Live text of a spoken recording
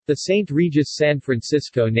The St. Regis San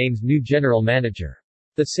Francisco names new general manager.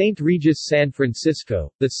 The St. Regis San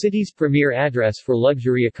Francisco, the city's premier address for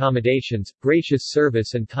luxury accommodations, gracious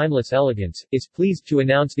service and timeless elegance, is pleased to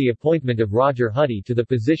announce the appointment of Roger Huddy to the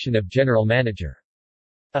position of general manager.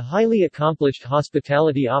 A highly accomplished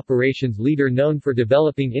hospitality operations leader known for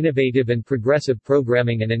developing innovative and progressive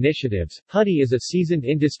programming and initiatives, Huddy is a seasoned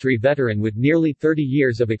industry veteran with nearly 30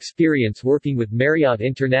 years of experience working with Marriott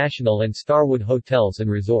International and Starwood Hotels and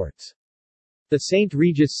Resorts. The St.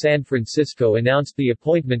 Regis San Francisco announced the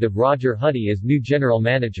appointment of Roger Huddy as new general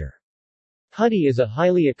manager. Huddy is a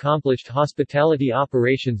highly accomplished hospitality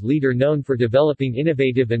operations leader known for developing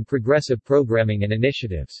innovative and progressive programming and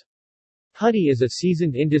initiatives. Huddy is a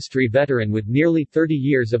seasoned industry veteran with nearly 30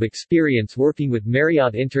 years of experience working with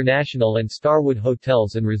Marriott International and Starwood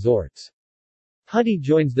Hotels and Resorts. Huddy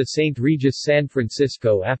joins the St. Regis San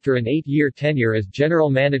Francisco after an 8-year tenure as general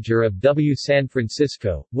manager of W San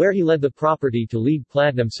Francisco, where he led the property to LEED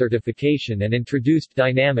Platinum certification and introduced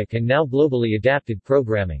dynamic and now globally adapted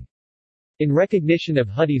programming. In recognition of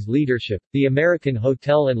Huddy's leadership, the American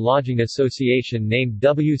Hotel and Lodging Association named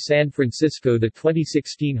W San Francisco the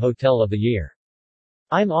 2016 Hotel of the Year.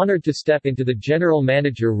 I'm honored to step into the general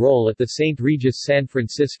manager role at the St. Regis San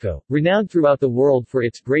Francisco, renowned throughout the world for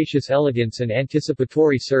its gracious elegance and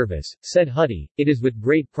anticipatory service, said Huddy. It is with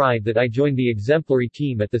great pride that I join the exemplary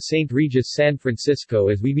team at the St. Regis San Francisco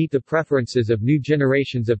as we meet the preferences of new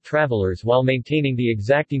generations of travelers while maintaining the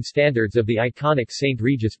exacting standards of the iconic St.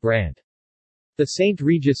 Regis brand. The St.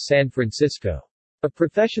 Regis San Francisco. A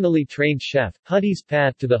professionally trained chef, Huddy's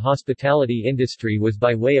path to the hospitality industry was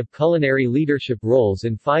by way of culinary leadership roles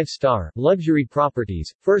in 5-star luxury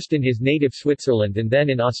properties, first in his native Switzerland and then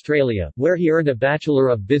in Australia, where he earned a Bachelor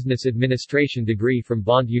of Business Administration degree from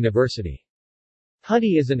Bond University.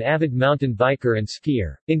 Huddy is an avid mountain biker and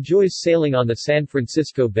skier, enjoys sailing on the San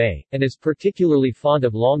Francisco Bay, and is particularly fond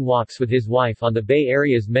of long walks with his wife on the Bay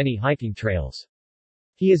Area's many hiking trails.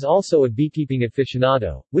 He is also a beekeeping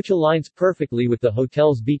aficionado, which aligns perfectly with the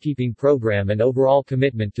hotel's beekeeping program and overall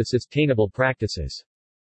commitment to sustainable practices.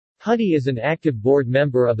 Huddy is an active board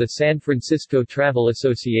member of the San Francisco Travel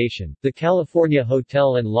Association, the California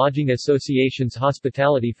Hotel and Lodging Association's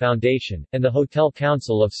Hospitality Foundation, and the Hotel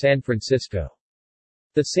Council of San Francisco.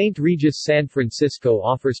 The St. Regis San Francisco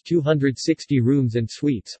offers 260 rooms and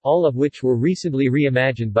suites, all of which were recently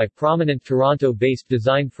reimagined by prominent Toronto-based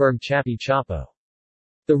design firm Chappie Chapo.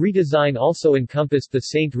 The redesign also encompassed the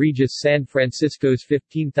St. Regis San Francisco's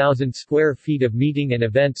 15,000 square feet of meeting and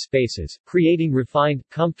event spaces, creating refined,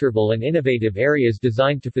 comfortable and innovative areas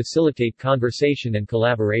designed to facilitate conversation and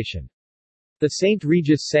collaboration. The St.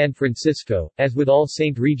 Regis San Francisco, as with all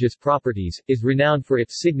St. Regis properties, is renowned for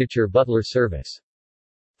its signature butler service.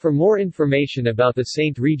 For more information about the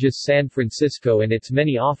St. Regis San Francisco and its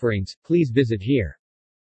many offerings, please visit here.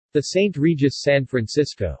 The St. Regis San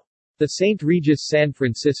Francisco. The St. Regis San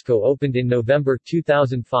Francisco opened in November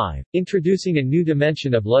 2005, introducing a new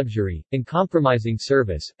dimension of luxury, uncompromising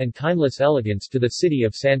service, and timeless elegance to the city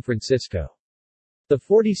of San Francisco. The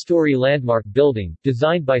 40-story landmark building,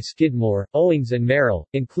 designed by Skidmore, Owings and Merrill,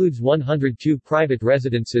 includes 102 private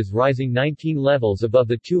residences rising 19 levels above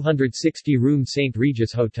the 260-room St.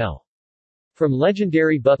 Regis Hotel. From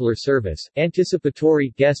legendary butler service,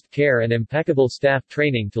 anticipatory guest care and impeccable staff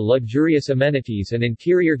training to luxurious amenities and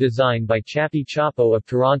interior design by Chappie Chapo of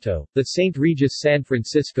Toronto, the St. Regis San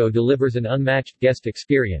Francisco delivers an unmatched guest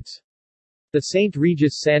experience. The St.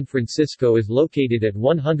 Regis San Francisco is located at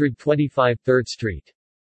 125 3rd Street.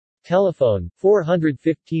 Telephone,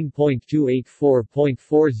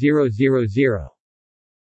 415.284.4000.